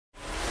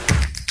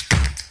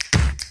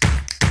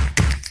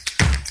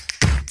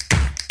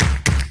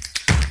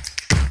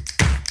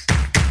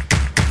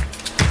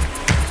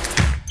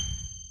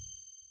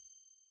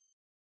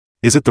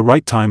Is it the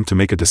right time to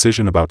make a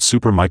decision about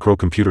super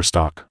microcomputer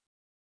stock?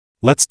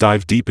 Let's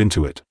dive deep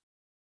into it.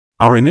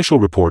 Our initial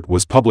report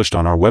was published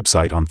on our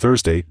website on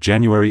Thursday,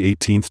 January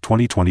 18,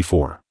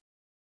 2024.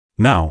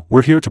 Now,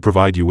 we're here to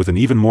provide you with an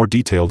even more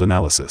detailed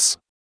analysis.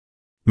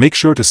 Make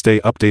sure to stay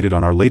updated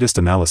on our latest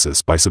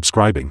analysis by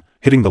subscribing,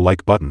 hitting the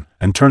like button,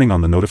 and turning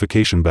on the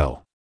notification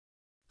bell.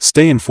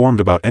 Stay informed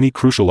about any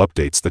crucial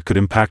updates that could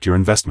impact your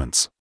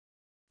investments.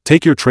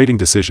 Take your trading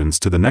decisions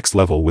to the next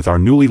level with our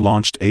newly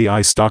launched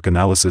AI stock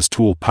analysis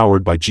tool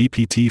powered by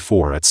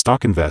GPT-4 at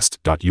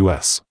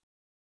StockInvest.us.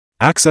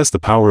 Access the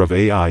power of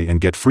AI and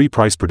get free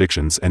price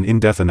predictions and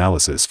in-depth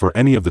analysis for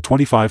any of the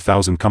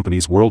 25,000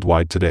 companies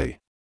worldwide today.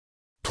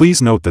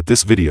 Please note that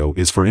this video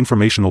is for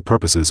informational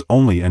purposes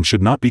only and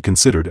should not be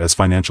considered as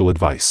financial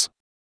advice.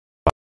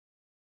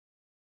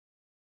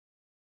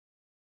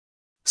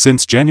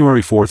 Since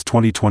January 4,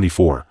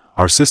 2024,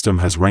 our system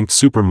has ranked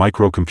Super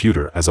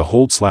Microcomputer as a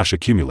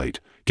hold/accumulate,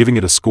 giving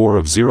it a score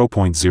of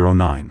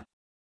 0.09.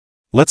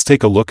 Let's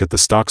take a look at the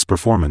stock's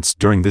performance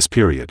during this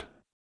period.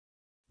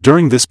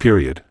 During this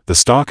period, the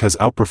stock has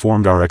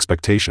outperformed our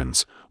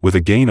expectations, with a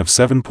gain of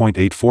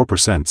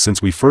 7.84%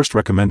 since we first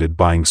recommended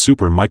buying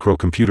Super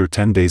Microcomputer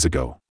 10 days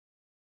ago.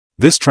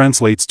 This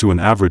translates to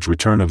an average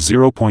return of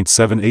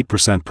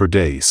 0.78% per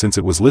day since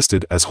it was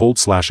listed as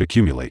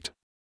hold/accumulate.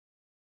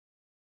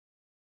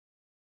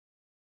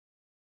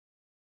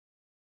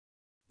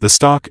 The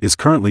stock is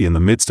currently in the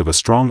midst of a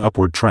strong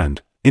upward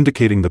trend,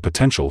 indicating the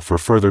potential for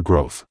further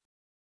growth.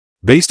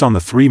 Based on the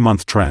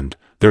 3-month trend,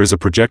 there is a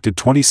projected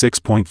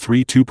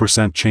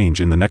 26.32% change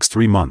in the next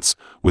 3 months,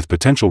 with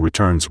potential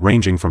returns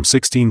ranging from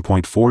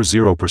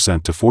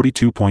 16.40% to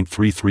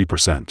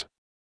 42.33%.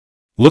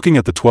 Looking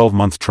at the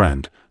 12-month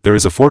trend, there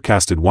is a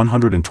forecasted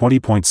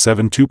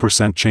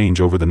 120.72% change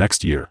over the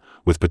next year,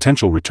 with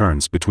potential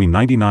returns between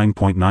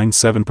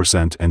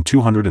 99.97% and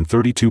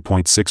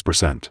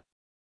 232.6%.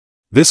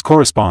 This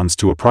corresponds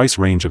to a price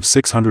range of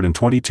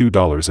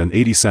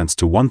 $622.80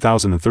 to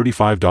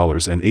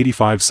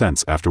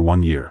 $1,035.85 after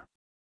 1 year.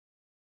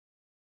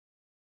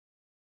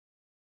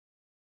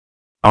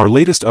 Our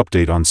latest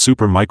update on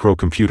Super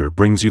Microcomputer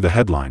brings you the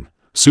headline: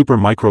 Super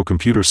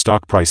Microcomputer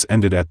stock price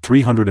ended at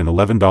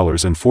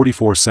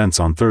 $311.44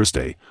 on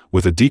Thursday,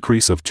 with a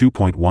decrease of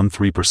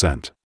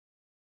 2.13%.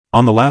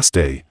 On the last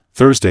day,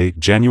 Thursday,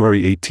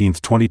 January 18,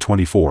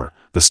 2024,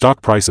 the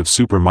stock price of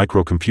Super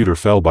Microcomputer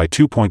fell by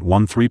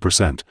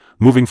 2.13%,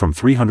 moving from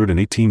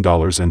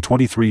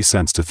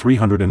 $318.23 to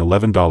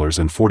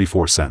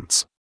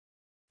 $311.44.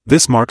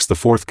 This marks the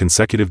 4th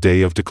consecutive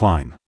day of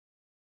decline.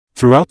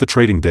 Throughout the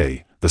trading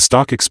day, the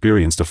stock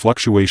experienced a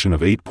fluctuation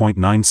of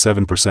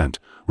 8.97%,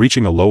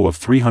 reaching a low of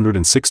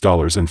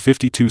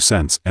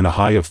 $306.52 and a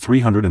high of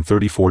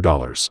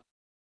 $334.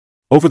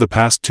 Over the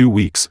past 2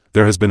 weeks,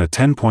 there has been a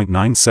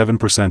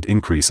 10.97%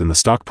 increase in the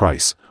stock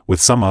price,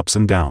 with some ups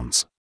and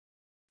downs.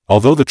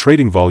 Although the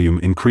trading volume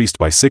increased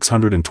by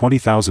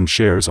 620,000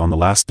 shares on the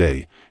last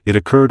day, it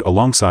occurred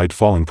alongside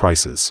falling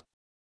prices.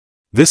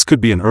 This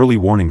could be an early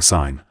warning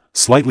sign,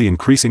 slightly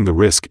increasing the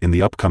risk in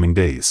the upcoming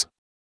days.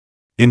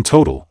 In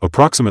total,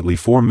 approximately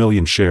 4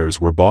 million shares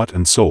were bought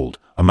and sold,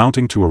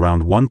 amounting to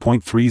around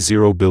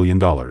 $1.30 billion.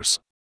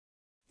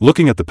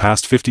 Looking at the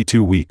past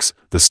 52 weeks,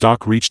 the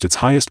stock reached its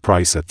highest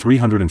price at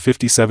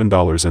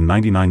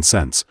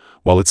 $357.99,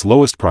 while its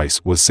lowest price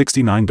was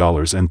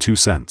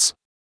 $69.02.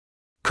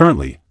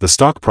 Currently, the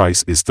stock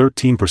price is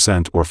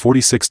 13% or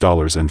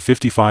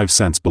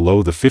 $46.55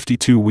 below the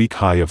 52-week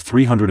high of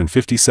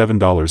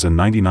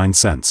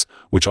 $357.99,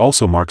 which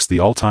also marks the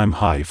all-time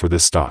high for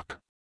this stock.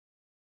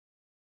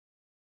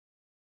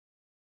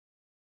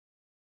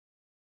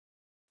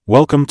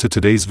 Welcome to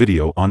today's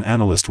video on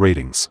analyst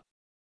ratings.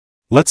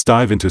 Let's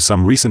dive into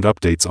some recent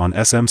updates on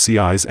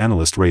SMCI's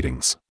analyst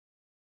ratings.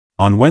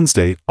 On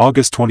Wednesday,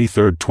 August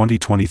 23,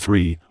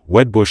 2023,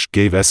 Wedbush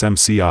gave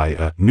SMCI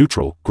a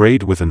neutral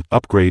grade with an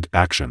upgrade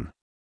action.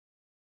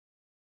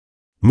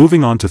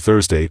 Moving on to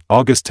Thursday,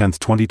 August 10,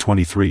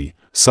 2023,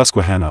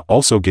 Susquehanna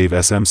also gave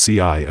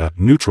SMCI a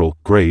neutral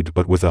grade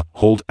but with a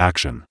hold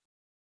action.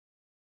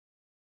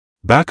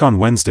 Back on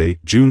Wednesday,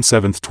 June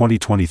 7,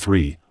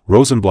 2023,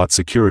 Rosenblatt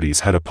Securities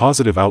had a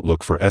positive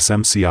outlook for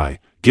SMCI,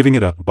 giving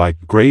it a buy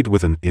grade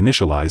with an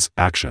initialize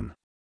action.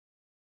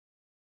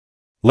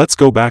 Let's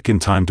go back in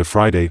time to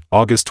Friday,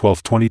 August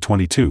 12,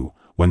 2022,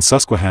 when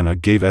Susquehanna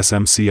gave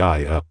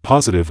SMCI a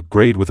positive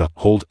grade with a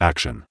hold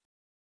action.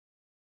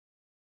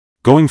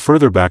 Going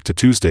further back to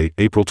Tuesday,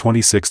 April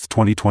 26,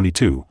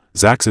 2022,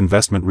 Zacks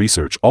Investment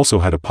Research also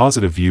had a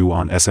positive view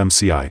on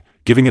SMCI,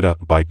 giving it a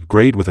buy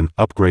grade with an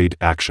upgrade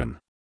action.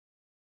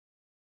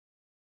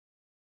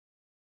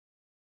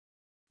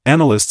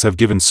 Analysts have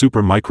given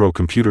Super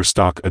Microcomputer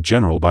stock a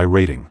general buy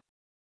rating.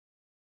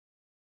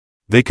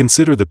 They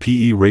consider the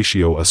PE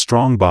ratio a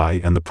strong buy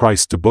and the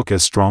price to book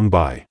as strong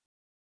buy.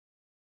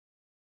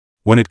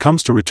 When it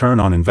comes to return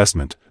on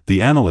investment,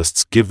 the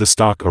analysts give the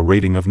stock a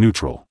rating of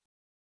neutral.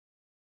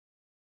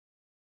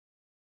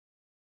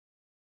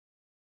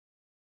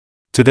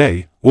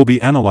 Today, we'll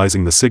be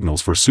analyzing the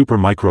signals for Super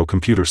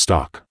Microcomputer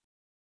stock.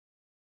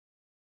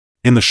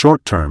 In the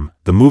short term,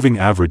 the moving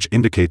average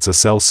indicates a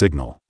sell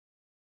signal.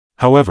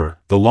 However,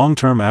 the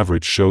long-term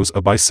average shows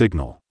a buy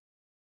signal.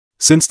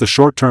 Since the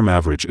short-term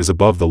average is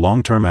above the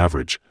long-term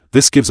average,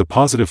 this gives a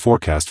positive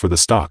forecast for the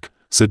stock,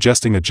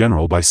 suggesting a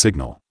general buy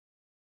signal.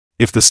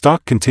 If the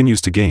stock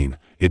continues to gain,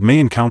 it may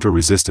encounter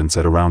resistance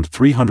at around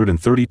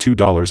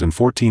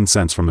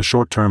 $332.14 from the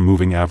short-term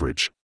moving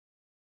average.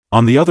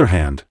 On the other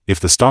hand, if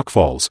the stock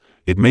falls,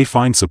 it may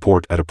find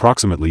support at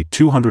approximately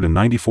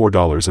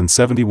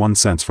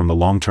 $294.71 from the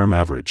long-term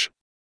average.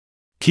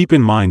 Keep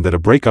in mind that a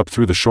breakup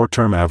through the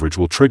short-term average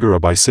will trigger a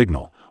buy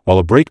signal, while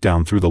a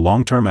breakdown through the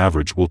long-term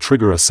average will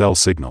trigger a sell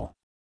signal.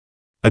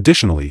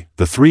 Additionally,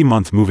 the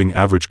 3-month moving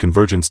average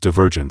convergence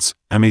divergence,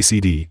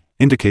 MACD,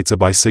 indicates a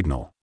buy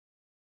signal.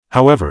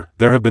 However,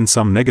 there have been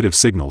some negative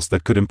signals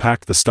that could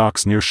impact the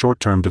stock's near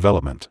short-term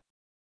development.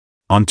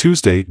 On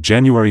Tuesday,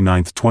 January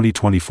 9,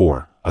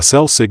 2024, a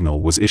sell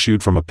signal was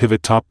issued from a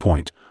pivot top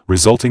point,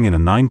 resulting in a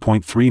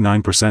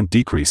 9.39%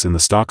 decrease in the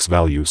stock's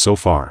value so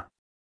far.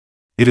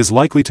 It is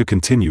likely to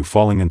continue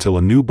falling until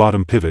a new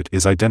bottom pivot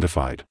is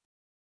identified.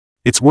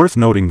 It's worth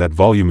noting that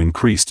volume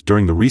increased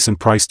during the recent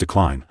price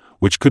decline,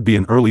 which could be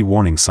an early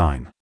warning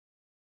sign.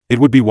 It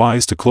would be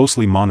wise to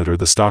closely monitor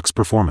the stock's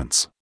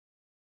performance.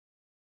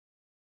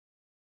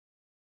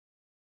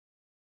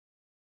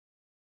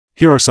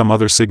 Here are some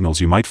other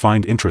signals you might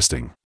find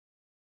interesting.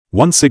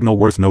 One signal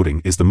worth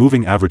noting is the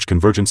moving average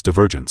convergence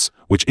divergence,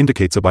 which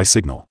indicates a buy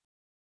signal.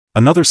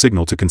 Another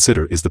signal to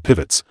consider is the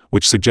pivots,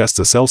 which suggests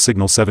a sell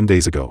signal 7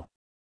 days ago.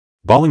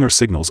 Bollinger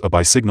signals a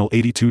buy signal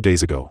 82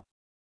 days ago.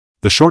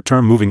 The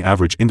short-term moving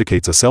average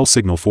indicates a sell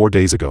signal 4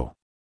 days ago.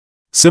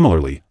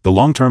 Similarly, the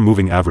long-term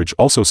moving average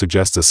also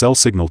suggests a sell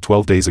signal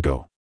 12 days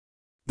ago.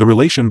 The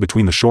relation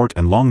between the short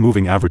and long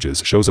moving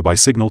averages shows a buy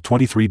signal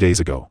 23 days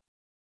ago.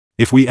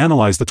 If we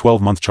analyze the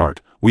 12-month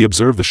chart, we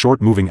observe the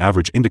short moving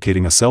average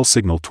indicating a sell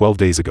signal 12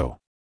 days ago.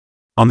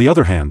 On the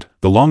other hand,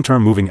 the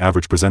long-term moving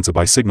average presents a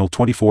buy signal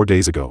 24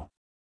 days ago.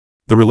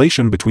 The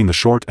relation between the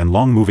short and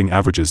long moving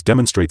averages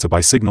demonstrates a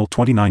buy signal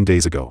 29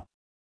 days ago.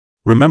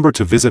 Remember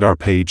to visit our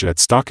page at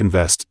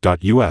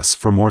StockInvest.us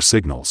for more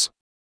signals.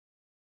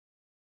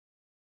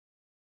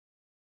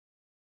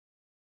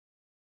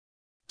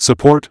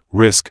 Support,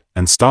 risk,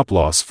 and stop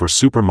loss for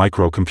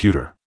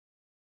supermicrocomputer.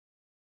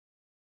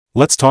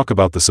 Let's talk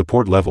about the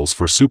support levels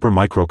for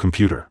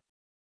supermicrocomputer.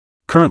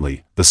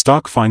 Currently, the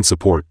stock finds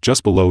support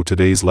just below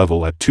today's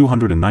level at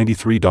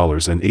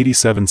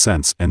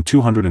 $293.87 and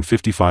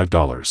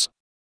 $255.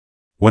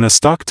 When a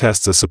stock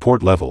tests a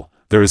support level,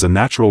 there is a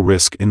natural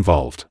risk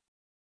involved.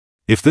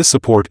 If this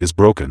support is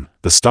broken,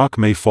 the stock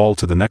may fall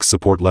to the next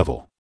support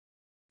level.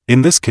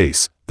 In this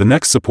case, the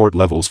next support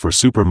levels for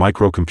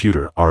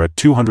supermicrocomputer are at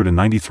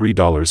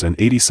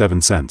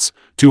 $293.87,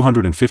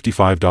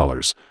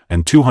 $255,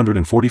 and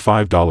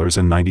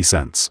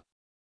 $245.90.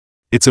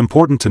 It's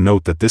important to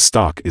note that this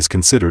stock is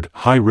considered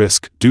high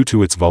risk due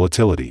to its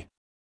volatility.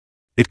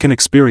 It can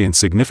experience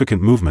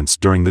significant movements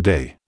during the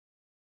day.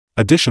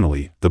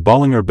 Additionally, the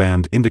Bollinger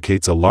Band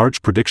indicates a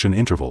large prediction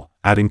interval,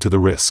 adding to the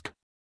risk.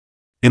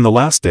 In the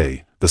last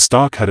day, the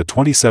stock had a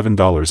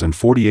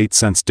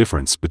 $27.48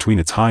 difference between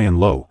its high and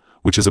low,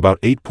 which is about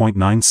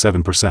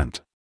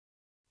 8.97%.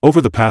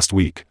 Over the past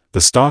week,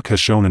 the stock has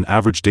shown an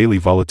average daily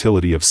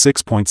volatility of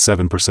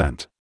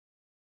 6.7%.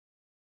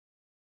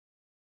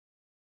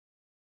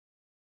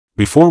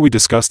 Before we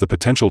discuss the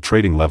potential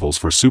trading levels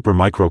for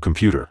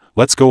supermicrocomputer,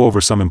 let's go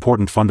over some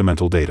important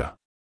fundamental data.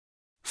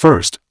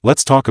 First,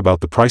 let's talk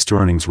about the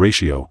price-to-earnings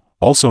ratio,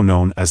 also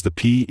known as the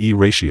P/E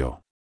ratio.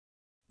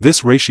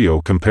 This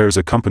ratio compares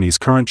a company's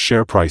current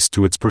share price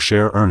to its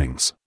per-share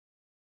earnings.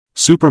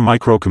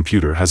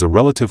 Supermicrocomputer has a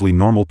relatively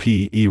normal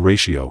P/E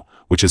ratio,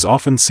 which is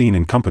often seen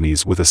in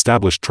companies with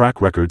established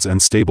track records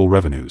and stable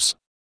revenues.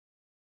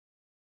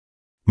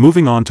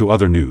 Moving on to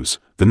other news,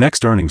 the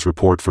next earnings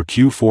report for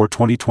Q4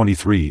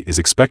 2023 is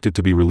expected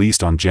to be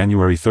released on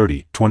January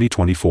 30,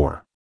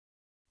 2024.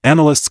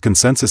 Analysts'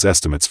 consensus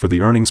estimates for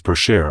the earnings per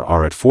share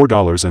are at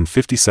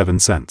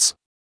 $4.57.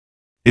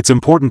 It's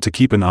important to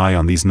keep an eye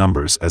on these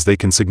numbers as they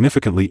can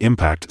significantly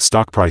impact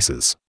stock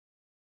prices.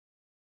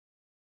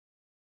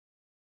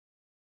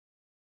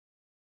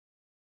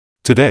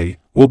 Today,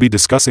 we'll be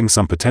discussing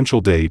some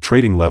potential day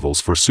trading levels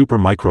for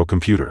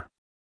supermicrocomputer.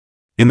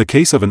 In the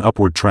case of an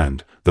upward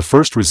trend, the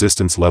first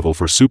resistance level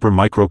for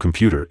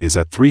supermicrocomputer is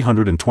at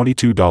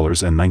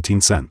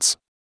 $322.19.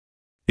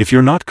 If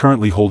you're not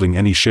currently holding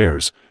any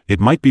shares, it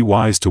might be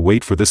wise to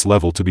wait for this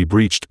level to be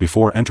breached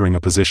before entering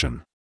a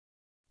position.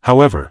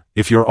 However,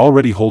 if you're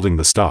already holding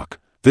the stock,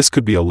 this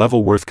could be a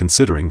level worth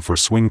considering for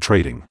swing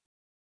trading.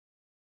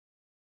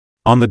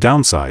 On the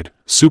downside,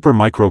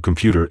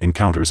 supermicrocomputer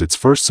encounters its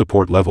first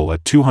support level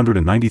at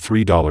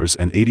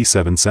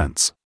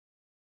 $293.87.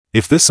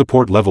 If this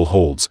support level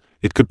holds,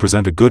 it could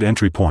present a good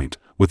entry point,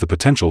 with the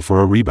potential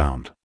for a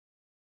rebound.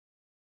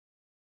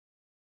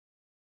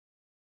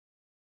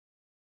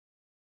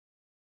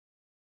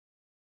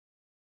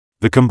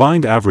 The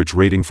combined average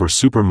rating for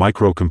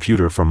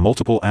supermicrocomputer from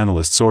multiple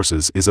analyst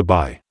sources is a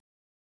buy.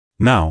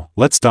 Now,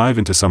 let's dive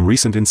into some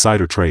recent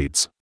insider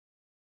trades.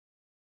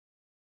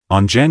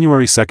 On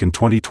January 2,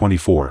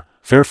 2024,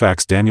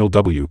 Fairfax Daniel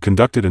W.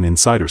 conducted an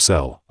insider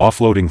sell,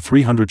 offloading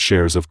 300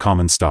 shares of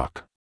common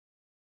stock.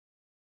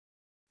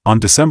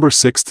 On December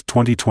 6,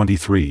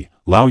 2023,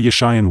 Lau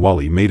Yashian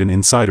Wali made an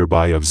insider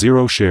buy of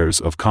 0 shares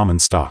of common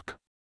stock.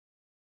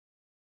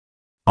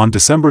 On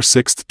December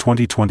 6,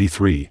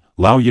 2023,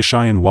 Lau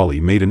Yashian Wali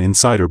made an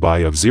insider buy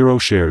of 0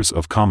 shares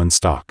of common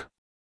stock.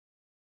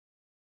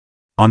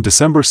 On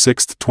December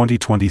 6,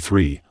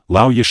 2023,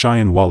 Lau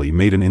Yashian Wali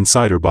made an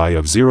insider buy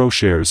of 0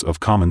 shares of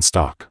common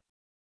stock.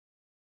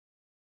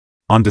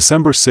 On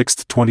December 6,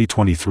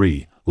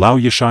 2023, Lau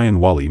Yashian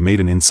Wali made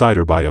an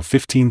insider buy of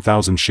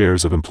 15,000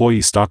 shares of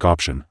employee stock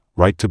option,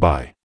 right to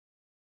buy.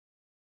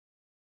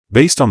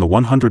 Based on the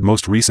 100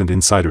 most recent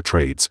insider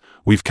trades,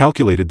 we've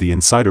calculated the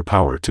insider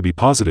power to be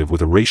positive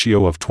with a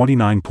ratio of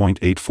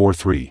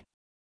 29.843.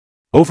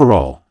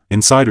 Overall,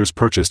 insiders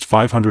purchased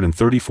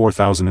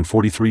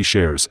 534,043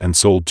 shares and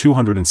sold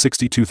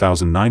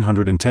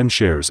 262,910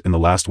 shares in the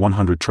last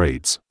 100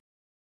 trades.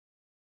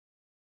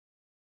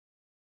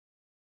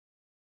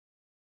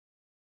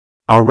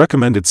 Our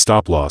recommended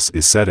stop loss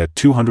is set at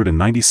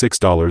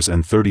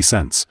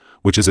 $296.30,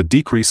 which is a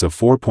decrease of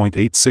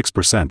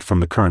 4.86% from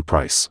the current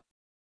price.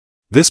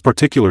 This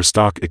particular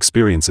stock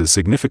experiences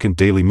significant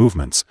daily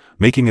movements,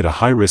 making it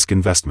a high-risk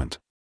investment.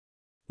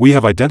 We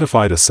have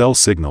identified a sell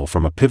signal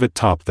from a pivot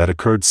top that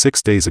occurred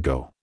 6 days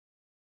ago.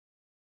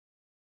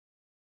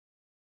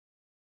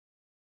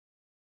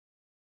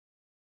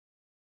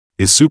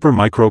 Is Super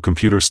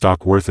Microcomputer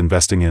stock worth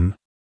investing in?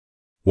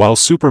 While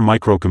Super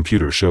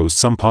Microcomputer shows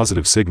some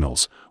positive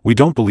signals, we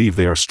don't believe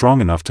they are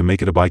strong enough to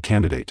make it a buy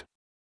candidate.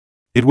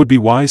 It would be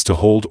wise to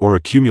hold or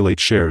accumulate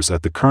shares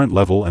at the current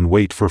level and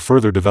wait for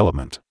further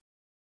development.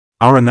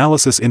 Our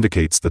analysis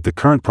indicates that the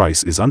current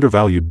price is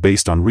undervalued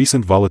based on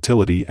recent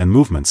volatility and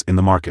movements in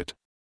the market.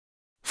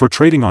 For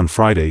trading on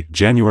Friday,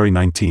 January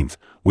 19,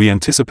 we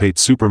anticipate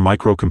Super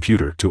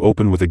Microcomputer to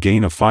open with a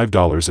gain of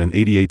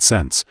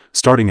 $5.88,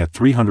 starting at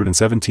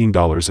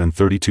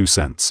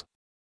 $317.32.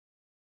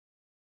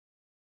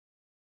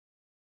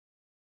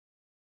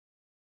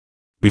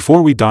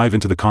 Before we dive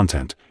into the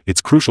content,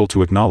 it's crucial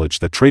to acknowledge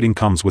that trading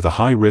comes with a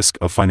high risk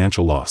of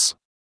financial loss.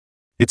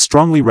 It's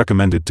strongly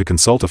recommended to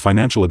consult a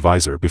financial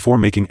advisor before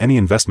making any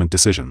investment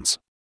decisions.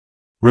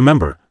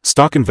 Remember,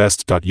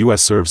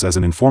 StockInvest.us serves as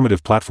an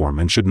informative platform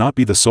and should not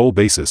be the sole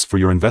basis for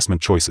your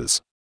investment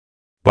choices.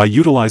 By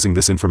utilizing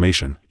this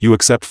information, you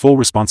accept full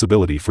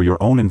responsibility for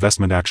your own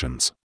investment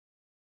actions.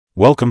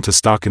 Welcome to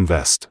Stock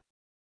Invest.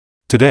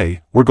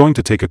 Today, we're going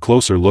to take a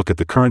closer look at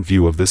the current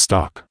view of this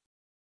stock.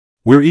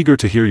 We're eager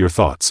to hear your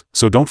thoughts,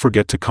 so don't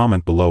forget to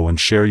comment below and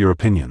share your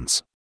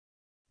opinions.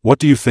 What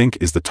do you think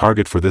is the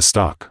target for this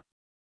stock?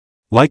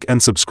 Like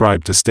and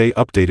subscribe to stay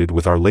updated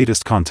with our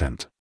latest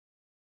content.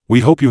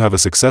 We hope you have a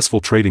successful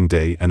trading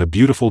day and a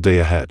beautiful day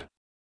ahead.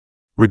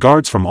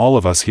 Regards from all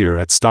of us here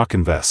at Stock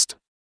Invest.